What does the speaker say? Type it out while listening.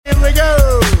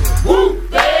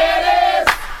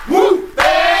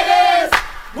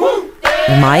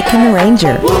Mike and the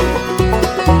Ranger.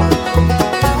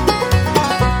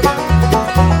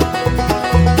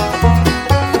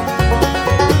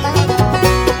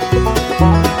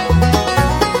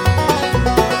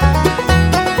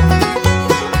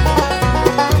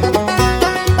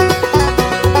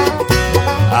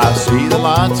 I see the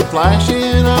lights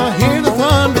flashing, I hear the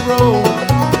thunder roll,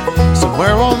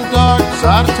 somewhere on the dark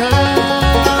side of town.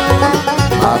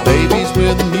 My baby's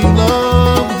with a new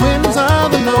love, the wind's out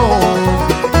of the north.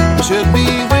 I should be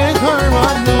with her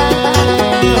right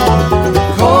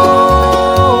now.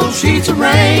 Cold sheets of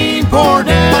rain pour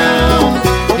down.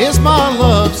 Is my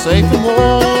love safe and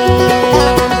warm?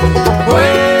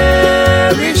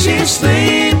 Where is she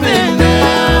sleeping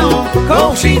now?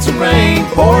 Cold sheets of rain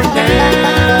pour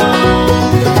down.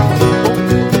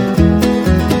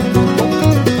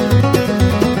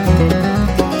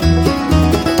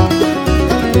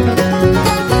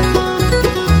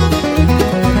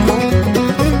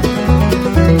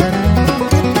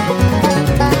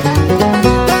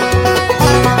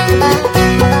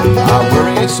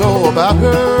 So about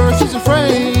her, she's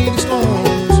afraid of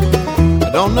storms. I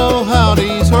don't know how to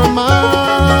ease her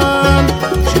mind.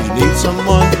 She needs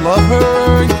someone to love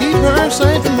her and keep her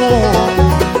safe and warm,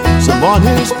 someone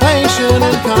who's patient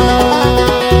and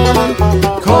kind.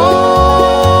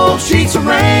 Cold sheets of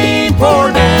rain pour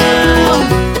down.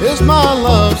 Is my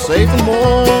love safe and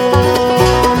warm?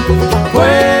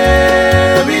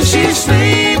 Where is she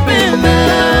sleeping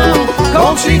now?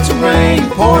 Cold sheets of rain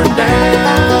pouring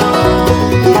down.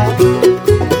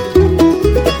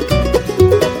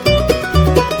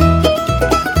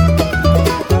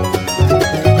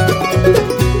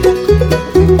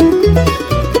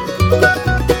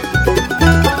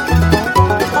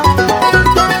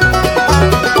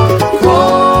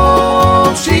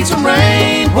 Cold sheets of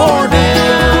rain pour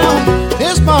down.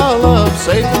 Is my love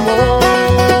safe and warm?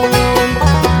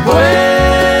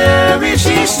 Where is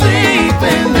she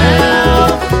sleeping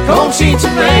now? Cold sheets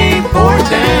of rain pour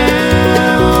down.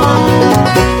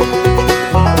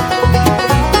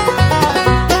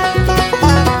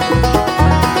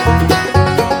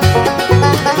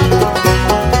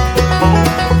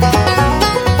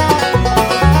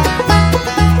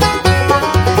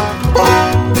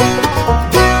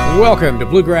 Welcome to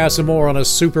Bluegrass and More on a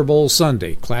Super Bowl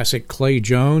Sunday. Classic Clay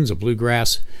Jones of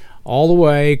bluegrass all the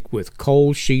way with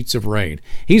Cold Sheets of Rain.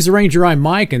 He's the Ranger, I'm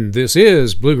Mike, and this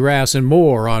is Bluegrass and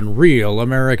More on Real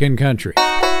American Country. The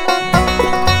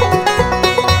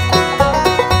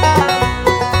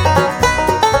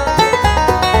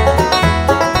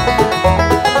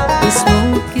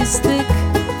smoke is thick,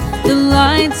 the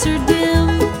lights are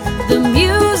dim, the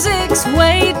music's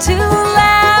way too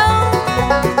loud.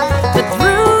 But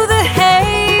through the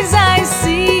haze I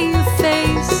see a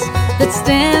face that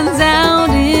stands out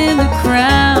in the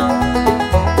crowd.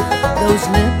 Those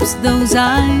lips, those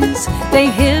eyes, they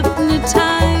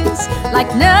hypnotize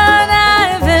like none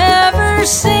I've ever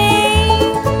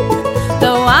seen.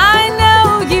 Though I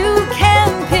know you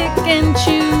can pick and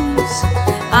choose,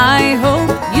 I hope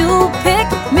you'll pick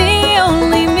me,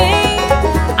 only me.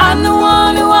 I'm the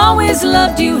one who always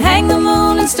loved you, hang the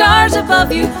moon and stars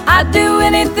above you. I'd do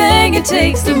anything it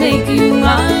takes to make you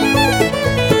mine.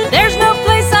 There's no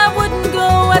place I wouldn't go,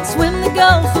 I'd swim the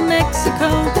Gulf of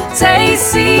Mexico. Say,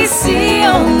 see,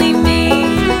 only me.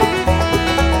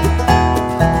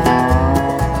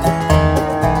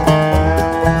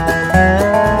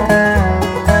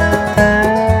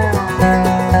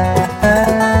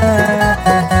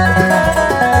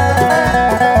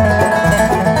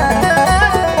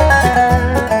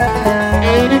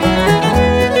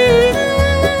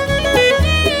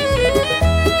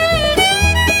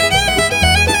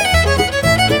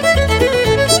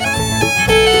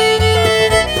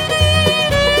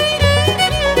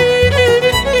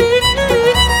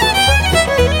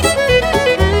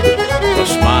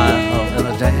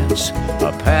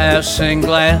 Passing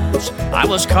glance, I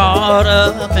was caught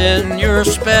up in your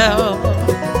spell.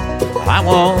 I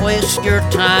won't waste your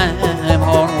time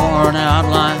on worn out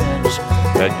lines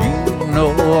that you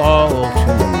know all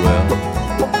too well.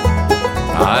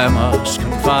 I must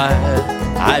confide,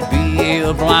 I'd be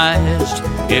obliged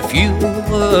if you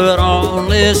would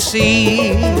only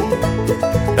see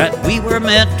that we were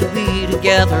meant to be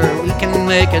together, we can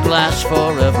make it last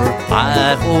forever.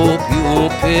 I hope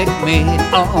you'll pick me,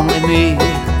 only me.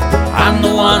 I'm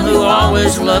the one who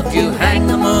always loved you, hang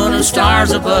the moon and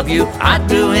stars above you. I'd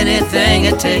do anything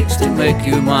it takes to make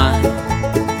you mine.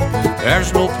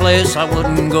 There's no place I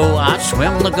wouldn't go, I'd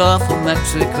swim the Gulf of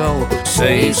Mexico.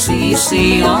 Say,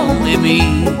 see, only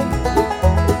me.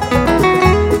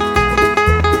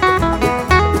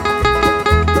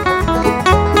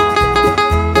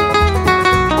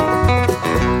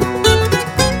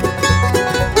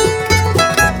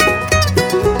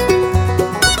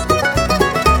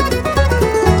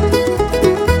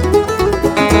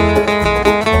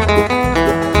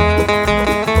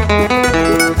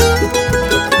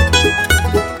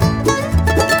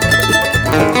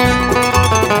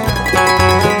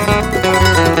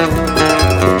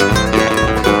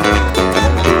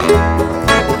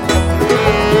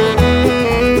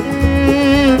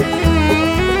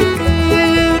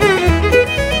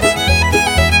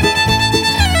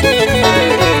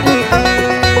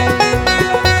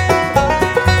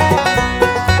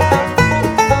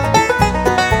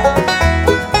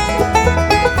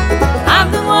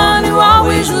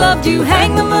 loved you.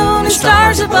 Hang the moon and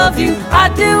stars above you.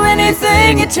 I'd do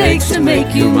anything it takes to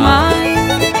make you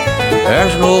mine.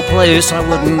 There's no place I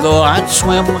wouldn't go. I'd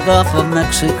swim the Gulf of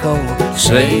Mexico.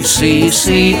 Say,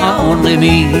 see, only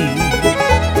me.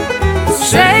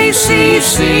 Say,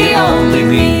 see, only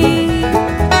me.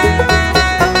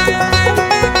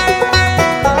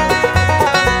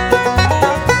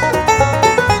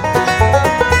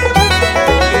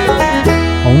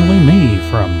 Only Me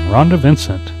from Rhonda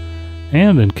Vincent.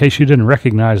 And in case you didn't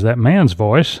recognize that man's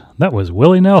voice, that was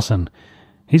Willie Nelson.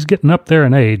 He's getting up there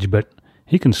in age, but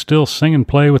he can still sing and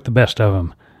play with the best of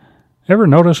them. Ever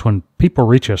notice when people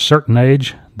reach a certain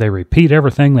age, they repeat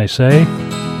everything they say?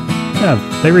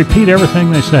 Yeah, they repeat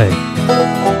everything they say.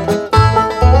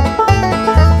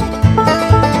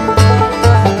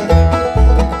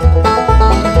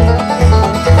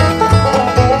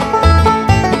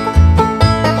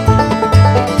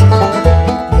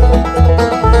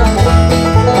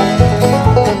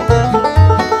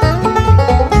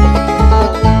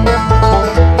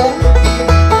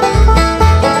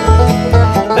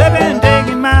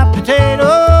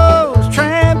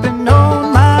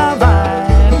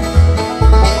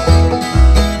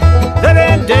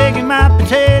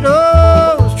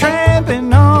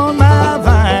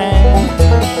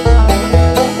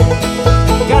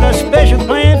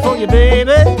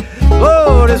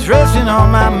 Resting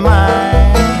on my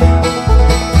mind.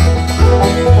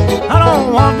 I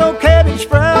don't want no cabbage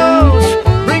sprouts.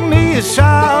 Bring me a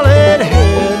solid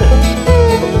head.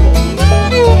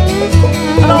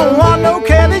 I don't want no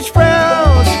cabbage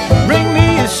sprouts. Bring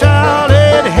me a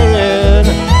solid head.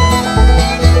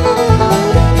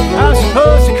 I'm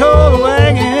supposed to call the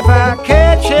wagon if I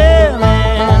catch him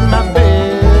in my bed.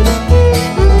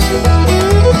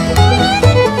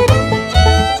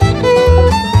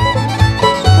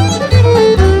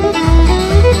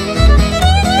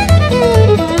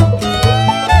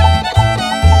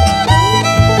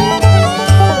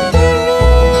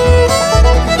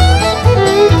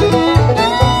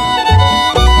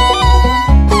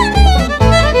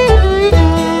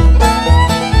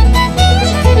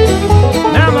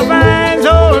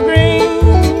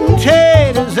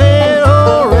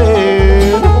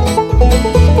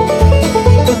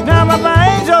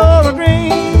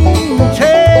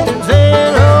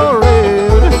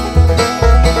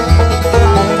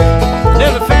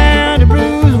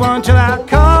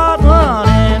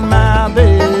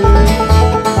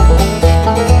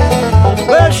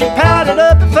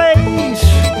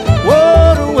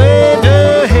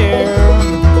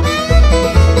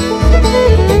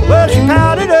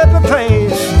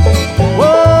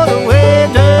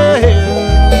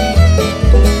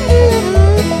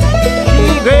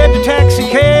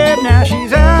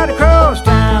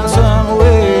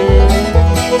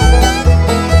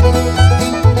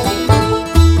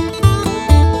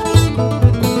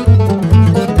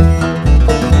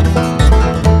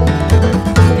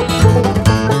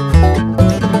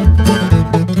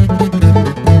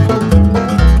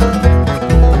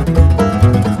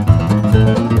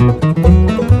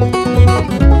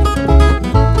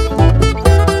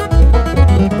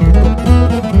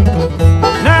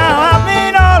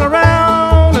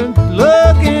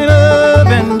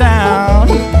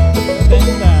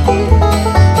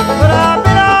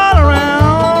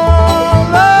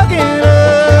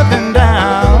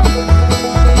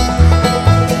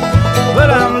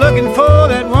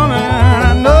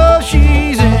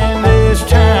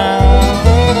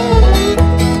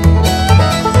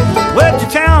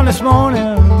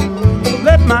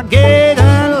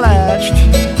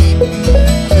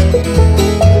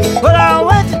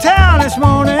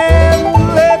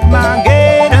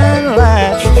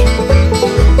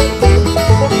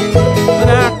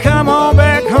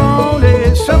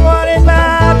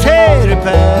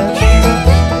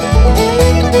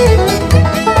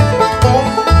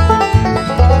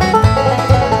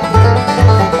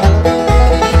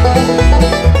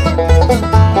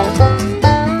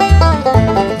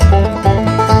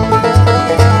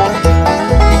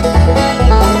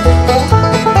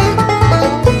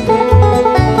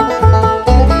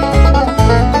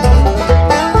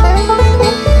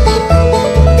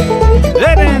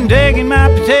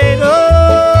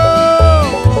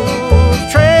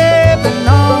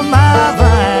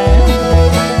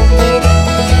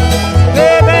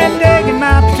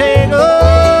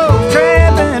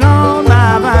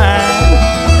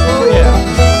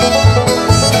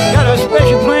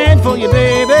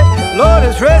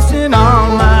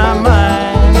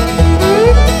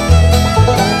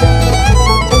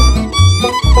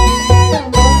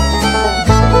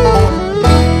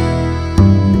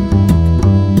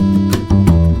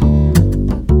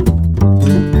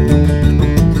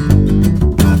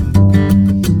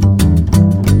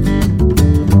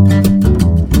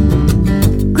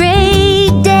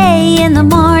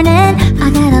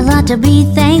 to be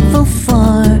thankful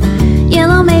for.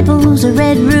 Yellow maples, a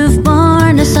red roof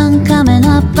barn, the sun coming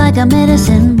up like a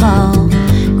medicine ball.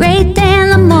 Great day in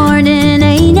the morning,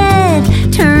 ain't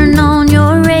it? Turn on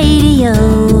your radio.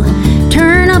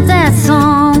 Turn up that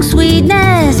song,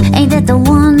 Sweetness. Ain't that the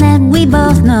one that we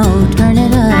both know? Turn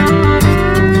it up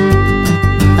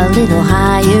a little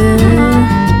higher.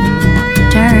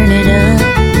 Turn it up.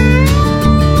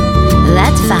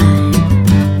 That's fine.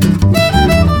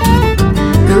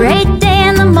 Great day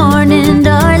in the morning,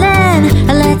 darling.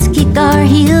 Let's kick our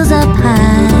heels up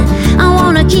high. I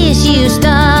wanna kiss you,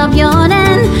 stop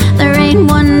yawning. There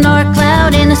ain't one dark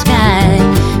cloud in the sky.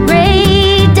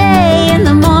 Great day in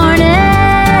the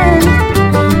morning.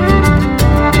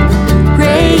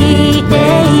 Great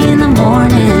day in the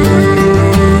morning.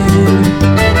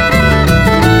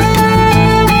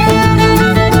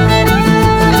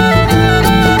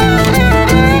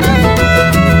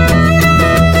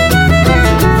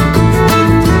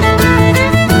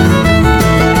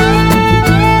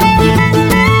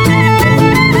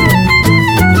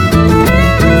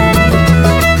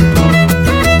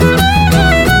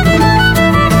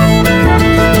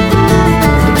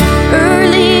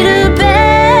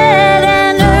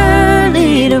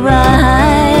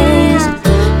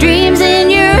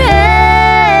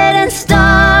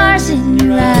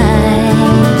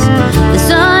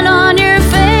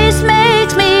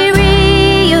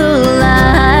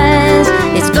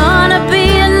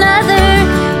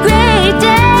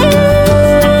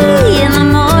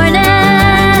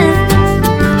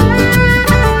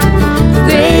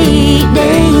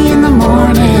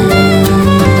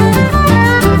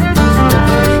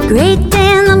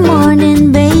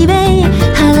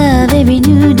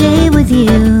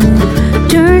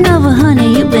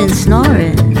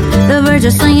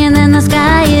 Just singing and the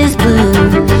sky is blue.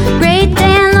 Great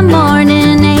day in the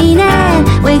morning, ain't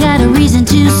it? We got a reason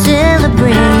to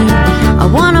celebrate. I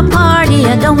wanna party,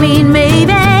 I don't mean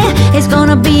maybe. It's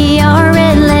gonna be our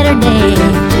red letter day.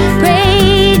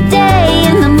 Great day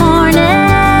in the morning.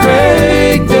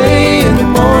 Great day in the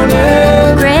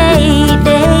morning. Great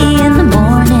day in the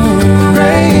morning.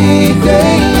 Great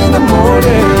day in the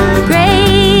morning.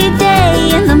 Great day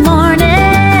in the morning.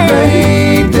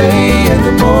 Great day in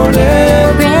the morning.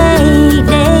 Great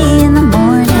day in the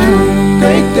morning.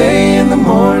 Great day in the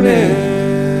morning.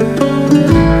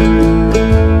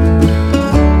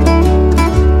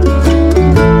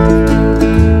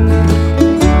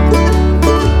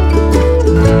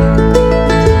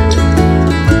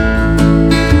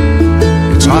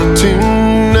 It's hot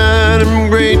tonight, I'm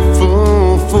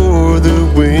grateful for the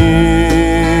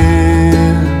wind.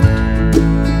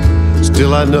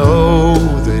 Still I know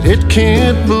that it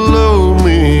can't blow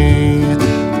me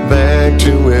back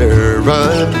to where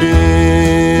I've been.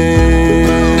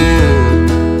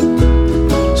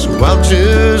 So I'll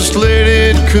just let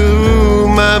it cool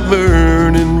my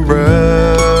burning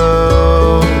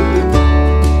brow.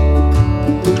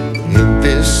 In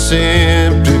this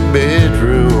empty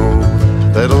bedroom,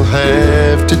 that'll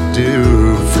have to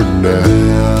do for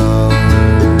now.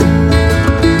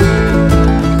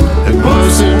 It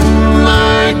wasn't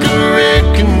like a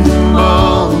wrecking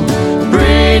ball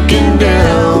breaking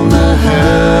down the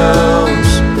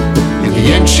house. In the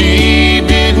end, she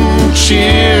didn't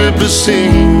chip a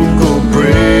single brick.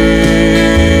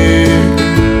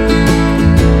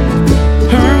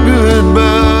 Her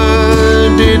goodbye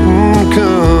didn't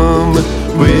come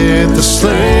with a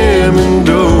slamming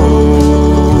door.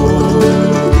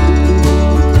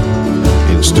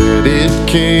 Instead, it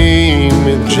came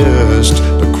with just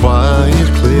a quiet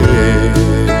click.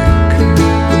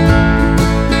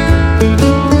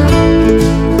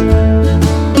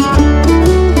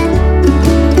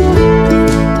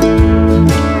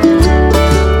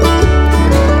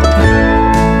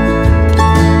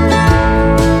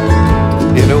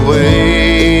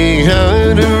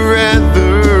 I'd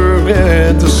rather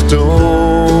had the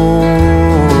storm.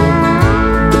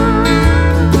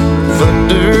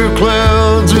 Thunder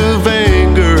clouds of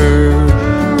anger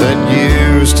that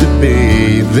used to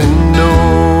be the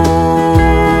norm.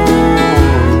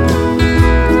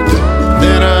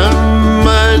 Then I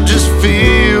might just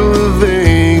feel a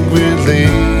vague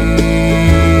relief,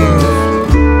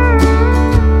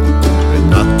 and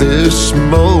not this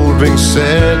smoldering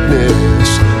sadness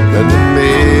and the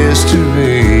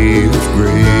mystery of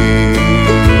grief.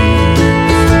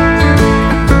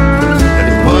 And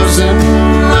it wasn't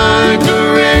like a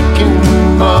wrecking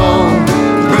ball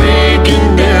breaking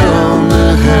down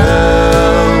the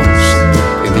house.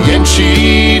 In the end, she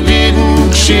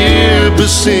didn't chip a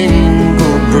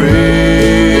single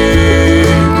brick.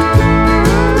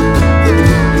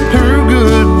 Her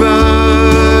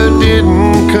goodbye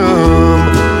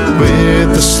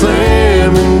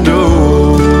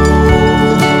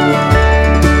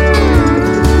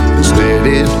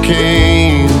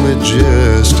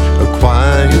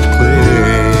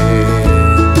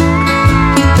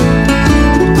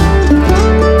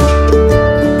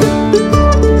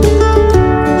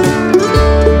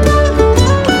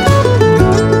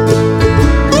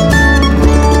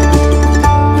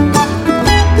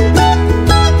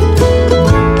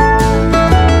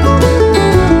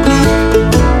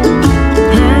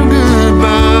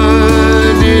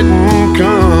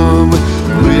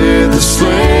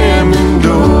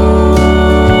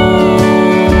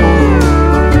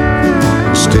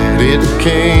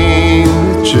came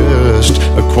with just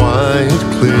a quiet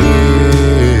click.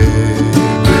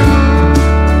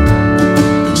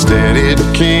 Instead it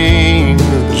came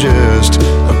with just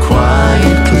a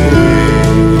quiet click.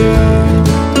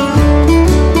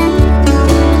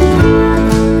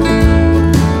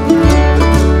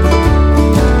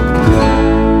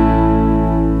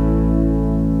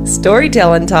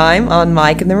 Storytelling time on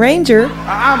Mike and the Ranger.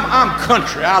 I'm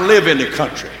country. I live in the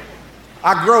country.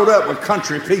 I growed up with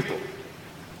country people.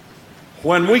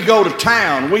 When we go to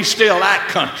town, we still act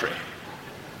country.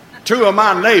 Two of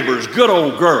my neighbors, good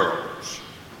old girls,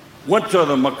 went to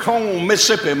the Macomb,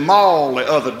 Mississippi Mall the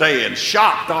other day and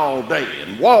shopped all day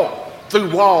and walked through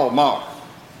Walmart.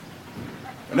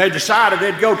 And they decided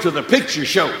they'd go to the picture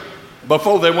show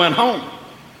before they went home.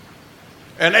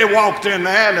 And they walked in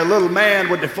there, and the little man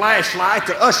with the flashlight,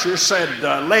 the usher, said,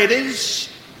 ladies,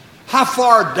 how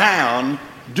far down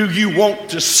do you want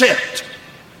to sit?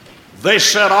 They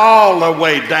said, all the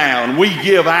way down. We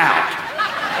give out.